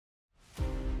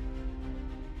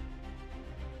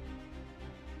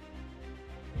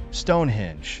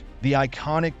Stonehenge, the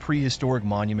iconic prehistoric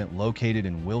monument located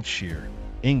in Wiltshire,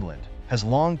 England, has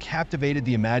long captivated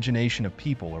the imagination of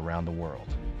people around the world.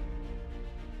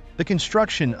 The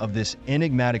construction of this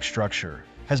enigmatic structure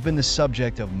has been the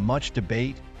subject of much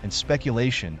debate and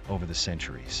speculation over the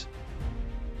centuries.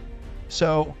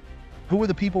 So, who were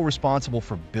the people responsible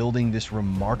for building this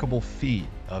remarkable feat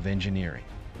of engineering?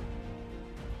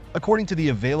 According to the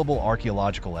available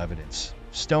archaeological evidence,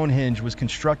 Stonehenge was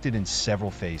constructed in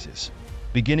several phases,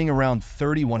 beginning around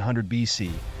 3100 BC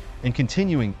and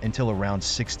continuing until around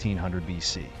 1600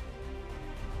 BC.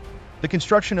 The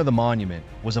construction of the monument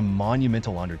was a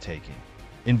monumental undertaking,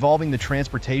 involving the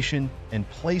transportation and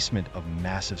placement of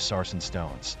massive sarsen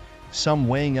stones, some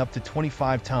weighing up to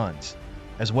 25 tons,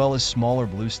 as well as smaller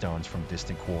bluestones from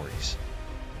distant quarries.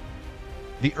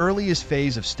 The earliest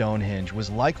phase of Stonehenge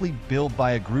was likely built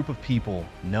by a group of people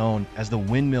known as the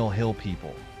Windmill Hill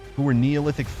people, who were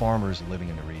Neolithic farmers living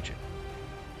in the region.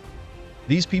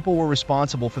 These people were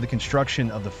responsible for the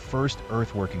construction of the first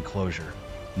earthwork enclosure,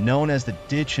 known as the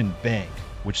ditch and bank,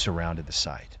 which surrounded the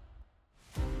site.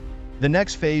 The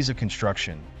next phase of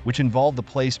construction, which involved the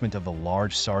placement of the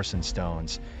large sarsen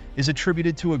stones, is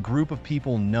attributed to a group of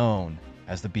people known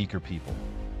as the Beaker people.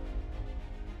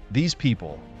 These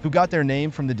people, who got their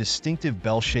name from the distinctive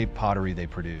bell-shaped pottery they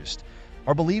produced,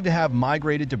 are believed to have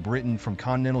migrated to Britain from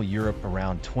continental Europe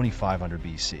around 2500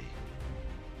 BC.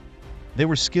 They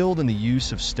were skilled in the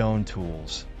use of stone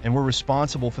tools and were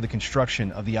responsible for the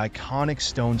construction of the iconic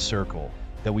stone circle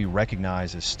that we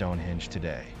recognize as Stonehenge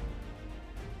today.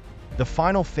 The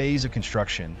final phase of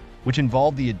construction, which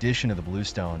involved the addition of the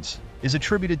bluestones, is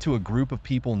attributed to a group of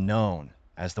people known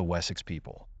as the Wessex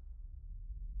people.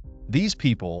 These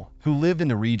people, who lived in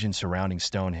the region surrounding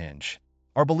Stonehenge,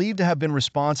 are believed to have been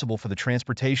responsible for the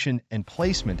transportation and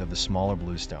placement of the smaller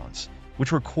bluestones,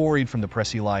 which were quarried from the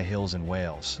Windmill Hills in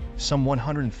Wales, some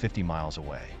 150 miles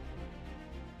away.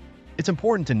 It's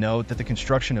important to note that the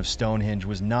construction of Stonehenge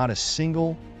was not a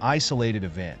single, isolated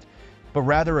event, but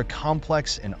rather a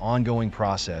complex and ongoing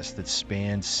process that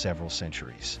spanned several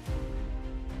centuries.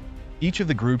 Each of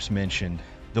the groups mentioned,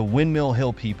 the Windmill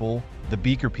Hill people, the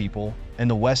Beaker people, and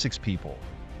the Wessex people,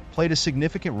 played a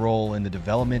significant role in the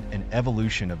development and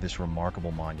evolution of this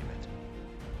remarkable monument.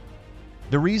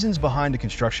 The reasons behind the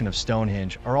construction of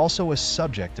Stonehenge are also a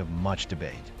subject of much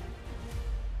debate.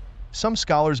 Some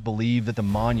scholars believe that the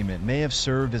monument may have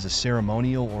served as a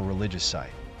ceremonial or religious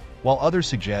site, while others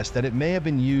suggest that it may have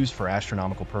been used for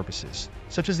astronomical purposes,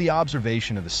 such as the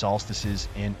observation of the solstices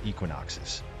and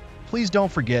equinoxes. Please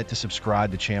don't forget to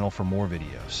subscribe to the channel for more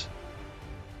videos.